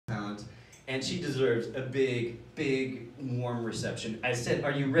and she deserves a big, big, warm reception. I said,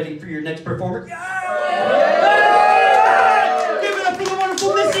 are you ready for your next performer? Yeah! Give it up for the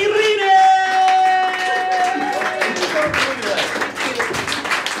wonderful Miss Irene!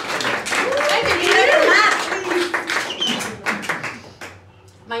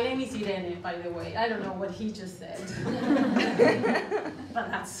 My name is Irene, by the way. I don't know what he just said, but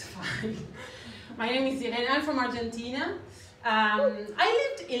that's fine. My name is Irene. I'm from Argentina.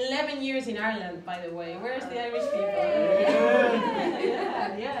 I lived 11 years in Ireland, by the way. Where's the Irish people?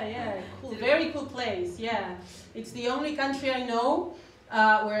 Yeah. Cool. Very cool place, yeah. It's the only country I know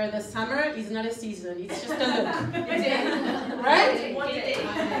where the summer is not a season. It's just a look. Right?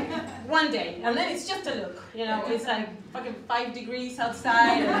 One day. And then it's just a look. You know, it's like fucking 5 degrees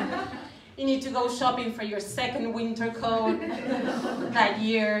outside. And you need to go shopping for your second winter coat that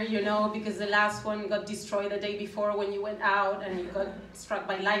year, you know, because the last one got destroyed the day before when you went out and you got struck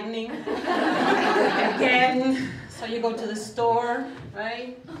by lightning again. So you go to the store,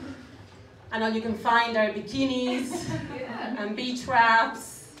 right? And all you can find are bikinis and beach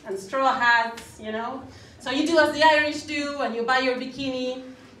wraps and straw hats, you know. So you do as the Irish do, and you buy your bikini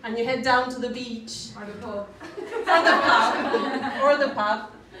and you head down to the beach. Or the pub. Or the pub.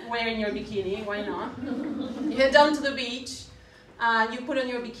 Wearing your bikini, why not? You head down to the beach, you put on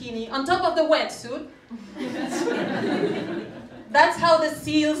your bikini on top of the wetsuit. That's how the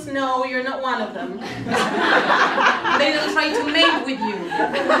seals know you're not one of them. They don't try to mate with you.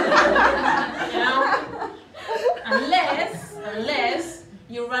 You know? Unless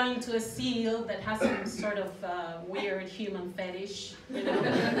you run into a seal that has some sort of weird human fetish, you know?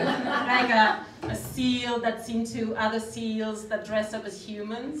 Like a seal that's into other seals that dress up as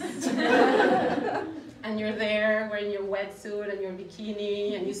humans. And you're there wearing your wetsuit and your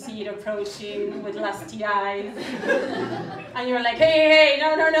bikini, and you see it approaching with lusty eyes. And you're like, hey,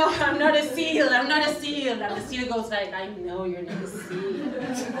 no, I'm not a seal, I'm not a seal. And the seal goes like, I know you're not a seal.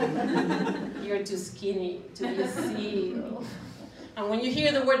 You're too skinny to be a seal. And when you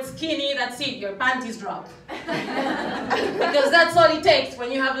hear the word skinny, that's it, your panties drop. Because that's all it takes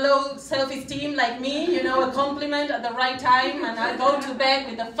when you have low self-esteem like me, you know, a compliment at the right time, and I go to bed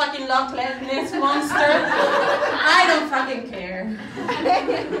with a fucking Loch Ness monster. I don't fucking care.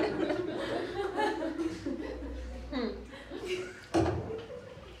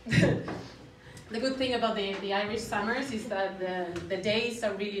 The good thing about the Irish summers is that the days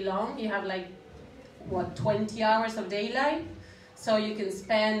are really long. You have like, what, 20 hours of daylight? So you can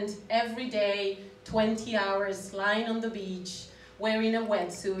spend every day 20 hours lying on the beach, wearing a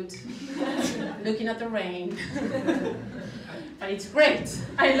wetsuit, looking at the rain. But it's great.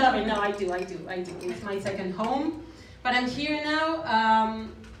 I love it. No, I do. It's my second home. But I'm here now.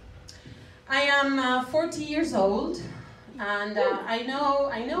 I am 40 years old, and I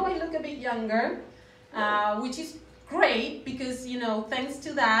know I look a bit younger, which is great because, you know, thanks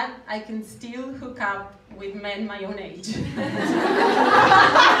to that, I can still hook up with men my own age. It's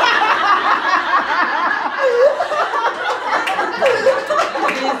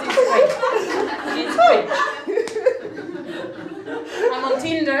great. I'm on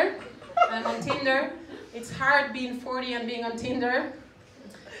Tinder. It's hard being 40 and being on Tinder,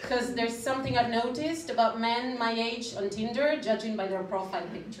 because there's something I've noticed about men my age on Tinder, judging by their profile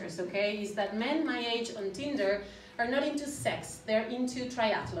pictures, okay, is that men my age on Tinder are not into sex, they're into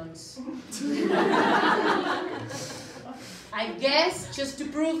triathlons. I guess just to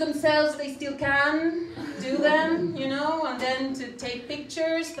prove themselves they still can do them, you know, and then to take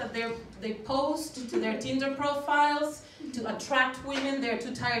pictures that they post to their Tinder profiles to attract women they're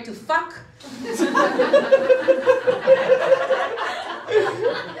too tired to fuck. It's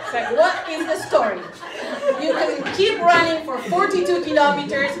like, what is the story? You can keep running for 42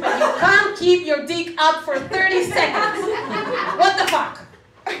 kilometers, but you can't keep your dick up for 30 seconds. What the fuck?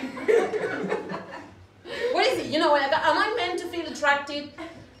 What is it? You know, am I meant to feel attracted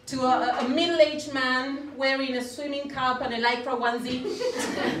to a middle-aged man wearing a swimming cap and a lycra onesie?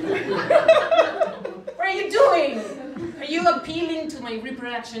 What are you doing? Are you appealing to my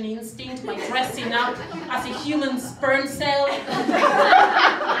reproduction instinct by dressing up as a human sperm cell?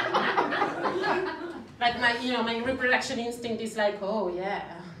 Like my reproduction instinct is like, oh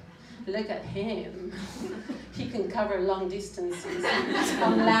yeah, look at him. He can cover long distances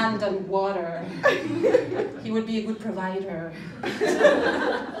on land and water. He would be a good provider,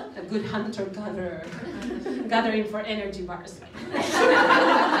 a good hunter-gatherer, gathering for energy bars,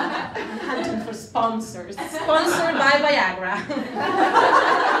 hunting for sponsors, sponsored by Viagra.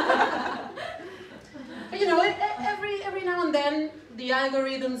 But you know, every now and then the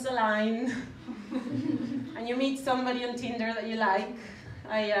algorithms align, and you meet somebody on Tinder that you like.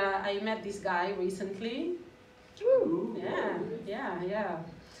 I met this guy recently. Yeah.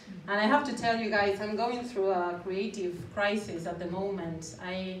 And I have to tell you guys, I'm going through a creative crisis at the moment.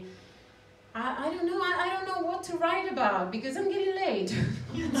 I don't know. I don't know what to write about because I'm getting late.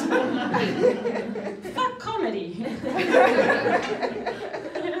 Fuck comedy. You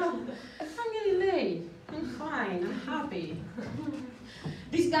know, I'm getting late. I'm fine. I'm happy.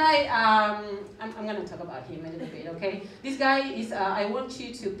 This guy, I'm going to talk about him a little bit, okay? This guy is, I want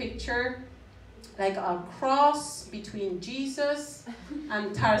you to picture like a cross between Jesus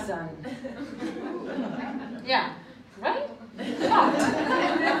and Tarzan. Yeah, right?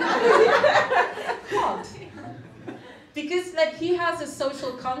 Hot. Because like he has a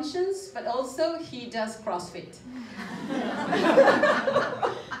social conscience, but also he does CrossFit.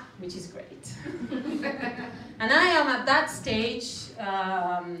 Which is great. And I am at that stage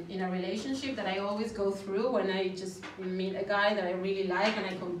in a relationship that I always go through when I just meet a guy that I really like and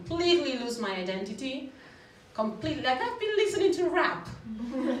I completely lose my identity. Completely, like I've been listening to rap.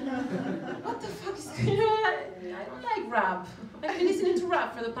 What the fuck is going on? I don't like rap. I've been listening to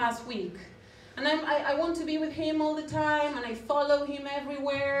rap for the past week. And I want to be with him all the time and I follow him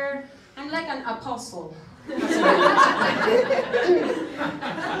everywhere. I'm like an apostle.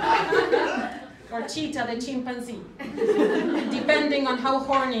 Or Cheetah the chimpanzee, depending on how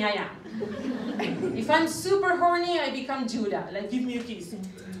horny I am. If I'm super horny, I become Judah, like give me a kiss.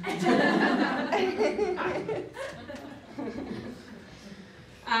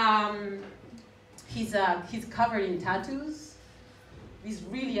 He's covered in tattoos. These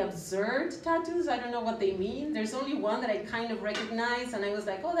really absurd tattoos, I don't know what they mean. There's only one that I kind of recognize, and I was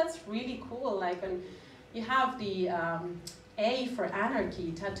like, oh, that's really cool. Like, and you have the A for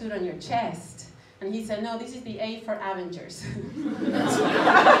anarchy tattooed on your chest. And he said, no, this is the A for Avengers. And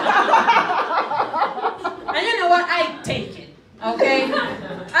you know what? I take it, okay?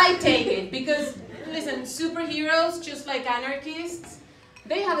 I take it because, listen, superheroes, just like anarchists,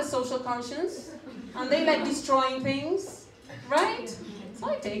 they have a social conscience and they like destroying things, right? So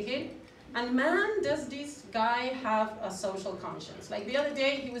I take it. And man, does this guy have a social conscience. Like the other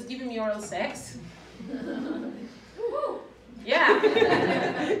day, he was giving me oral sex. Yeah.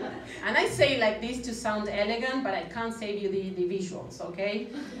 And I say like this to sound elegant, but I can't save you the visuals, okay?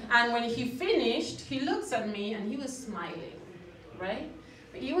 And when he finished, he looks at me and he was smiling, right?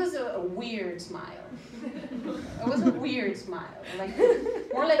 But it was a weird smile. It was a weird smile, like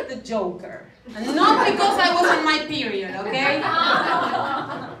more like the Joker. And not because I was on my period, okay?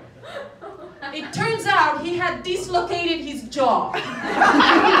 It turns out he had dislocated his jaw.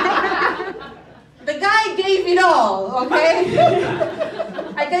 The guy gave it all, okay?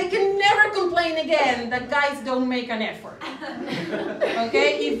 Like I can never complain again that guys don't make an effort.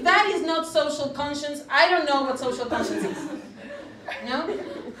 Okay? If that is not social conscience, I don't know what social conscience is. You know?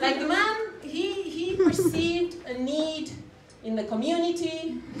 Like the man, he perceived a need in the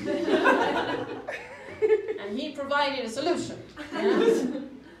community and he provided a solution. You know?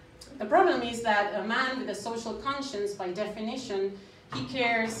 The problem is that a man with a social conscience, by definition, he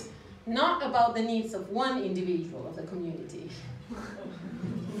cares not about the needs of one individual of the community.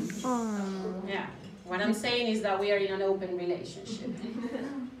 Yeah. What I'm saying is that we are in an open relationship.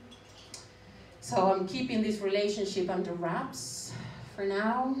 So I'm keeping this relationship under wraps for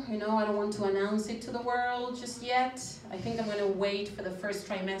now. You know, I don't want to announce it to the world just yet. I think I'm going to wait for the first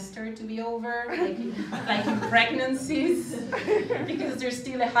trimester to be over, like in pregnancies, because there's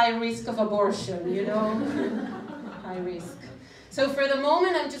still a high risk of abortion, you know? High risk. So for the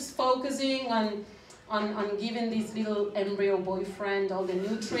moment, I'm just focusing on giving this little embryo boyfriend all the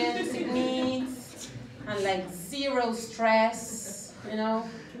nutrients it needs, and like zero stress, you know.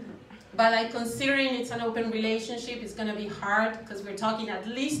 But like considering it's an open relationship, it's gonna be hard because we're talking at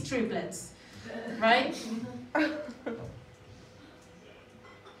least triplets, right?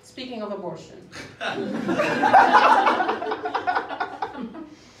 Speaking of abortion.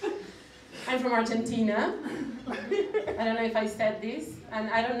 I'm from Argentina. I don't know if I said this, and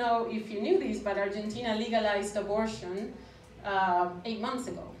I don't know if you knew this, but Argentina legalized abortion 8 months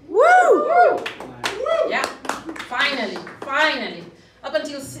ago. Woo! Yeah, finally. Up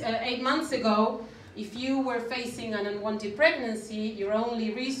until 8 months ago, if you were facing an unwanted pregnancy, your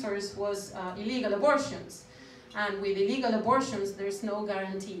only resource was illegal abortions. And with illegal abortions, there's no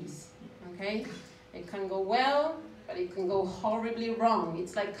guarantees, okay? It can go well, but it can go horribly wrong.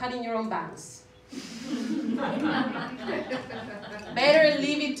 It's like cutting your own bangs. Better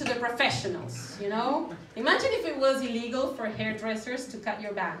leave it to the professionals, you know? Imagine if it was illegal for hairdressers to cut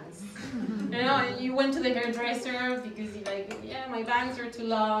your bangs. You know, and you went to the hairdresser because you're like, yeah, my bangs are too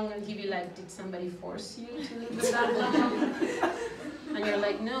long, and he'd be like, did somebody force you to do that long? And you're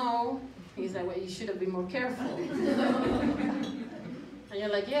like, no. He's like, well, you should have been more careful. And you're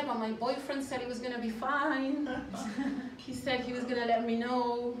like, yeah, but my boyfriend said he was going to be fine. He said he was going to let me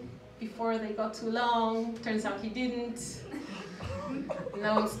know before they got too long. Turns out he didn't.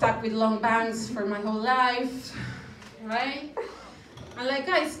 Now I'm stuck with long bangs for my whole life, right? And like,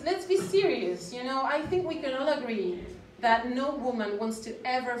 guys, let's be serious. You know, I think we can all agree that no woman wants to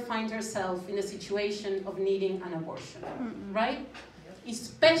ever find herself in a situation of needing an abortion, right?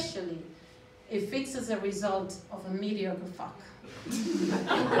 Especially if it's as a result of a mediocre fuck.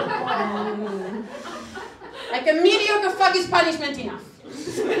 Like a mediocre fuck is punishment enough.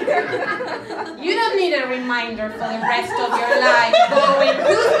 You don't need a reminder for the rest of your life going,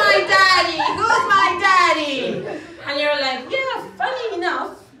 who's my daddy? Who's my daddy? And you're like, yeah, funny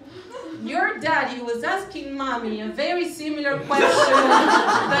enough, your daddy was asking mommy a very similar question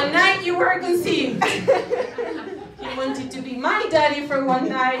the night you were conceived. He wanted to be my daddy for one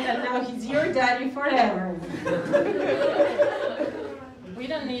night, and now he's your daddy forever. We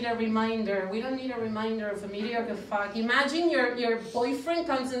don't need a reminder. We don't need a reminder of a mediocre fuck. Imagine your boyfriend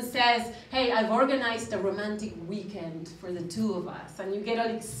comes and says, hey, I've organized a romantic weekend for the two of us. And you get all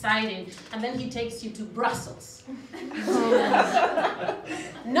excited. And then he takes you to Brussels.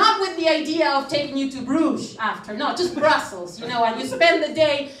 Not with the idea of taking you to Bruges after. No, just Brussels, you know. And you spend the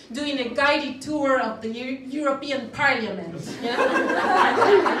day doing a guided tour of the European Parliament. You know?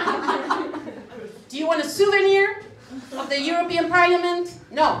 Do you want a souvenir of the European Parliament?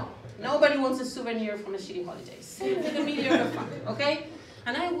 No. Nobody wants a souvenir from a shitty holiday. Same with the mediocre fuck, okay?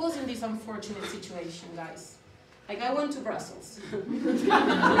 And I was in this unfortunate situation, guys. Like, I went to Brussels.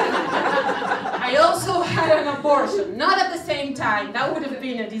 I also had an abortion. Not at the same time. That would have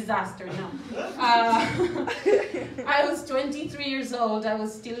been a disaster, no. I was 23 years old. I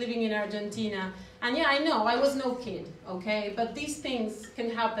was still living in Argentina. And yeah, I know, I was no kid, okay? But these things can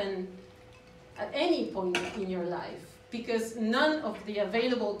happen at any point in your life, because none of the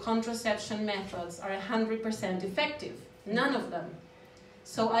available contraception methods are 100% effective. None of them.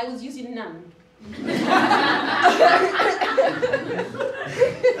 So I was using none.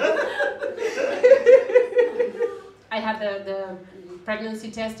 I had the pregnancy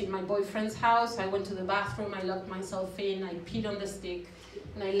test in my boyfriend's house. I went to the bathroom, I locked myself in, I peed on the stick,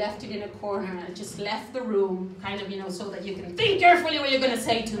 and I left it in a corner. I just left the room, kind of, you know, so that you can think carefully what you're going to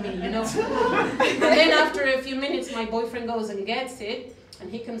say to me, you know. And then after a few minutes, my boyfriend goes and gets it,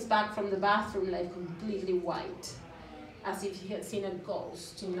 and he comes back from the bathroom like completely white, as if he had seen a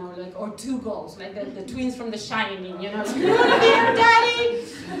ghost, you know, like, or two ghosts, like the twins from The Shining, you know. You want to be her daddy?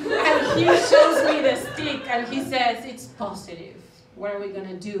 And he shows me the stick, and he says, it's positive. What are we going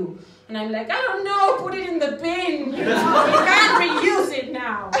to do? And I'm like, I don't know, put it in the bin, you know, we can't reuse it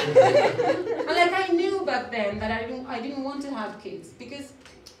now. And like, I knew back then that I didn't want to have kids, because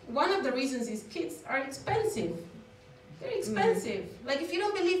one of the reasons is kids are expensive. They're expensive. Like, if you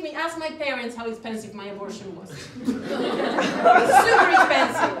don't believe me, ask my parents how expensive my abortion was. Super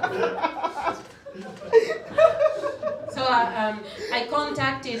expensive. So I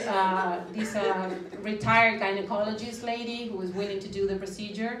contacted this retired gynecologist lady who was willing to do the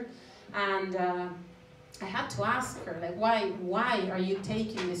procedure, and I had to ask her, like, why are you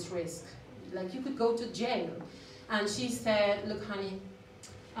taking this risk? Like, you could go to jail. And she said, look, honey,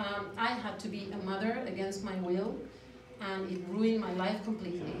 I had to be a mother against my will, and it ruined my life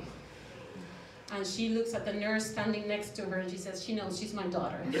completely. And she looks at the nurse standing next to her, and she says, she knows she's my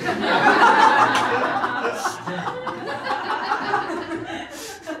daughter.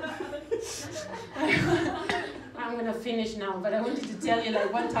 I'm gonna finish now, but I wanted to tell you,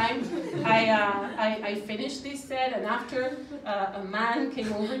 like, one time I finished this set, and after a man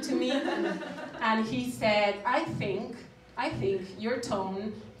came over to me, and he said, I think your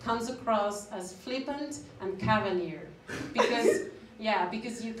tone comes across as flippant and cavalier, because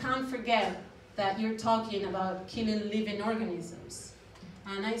you can't forget that you're talking about killing living organisms.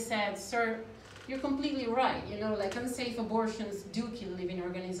 And I said, sir, you're completely right. You know, like, unsafe abortions do kill living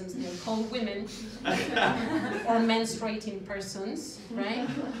organisms. They're called women or menstruating persons, right?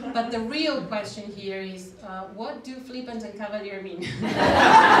 But the real question here is, what do flippant and cavalier mean?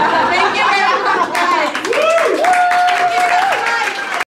 Thank you very much, guys.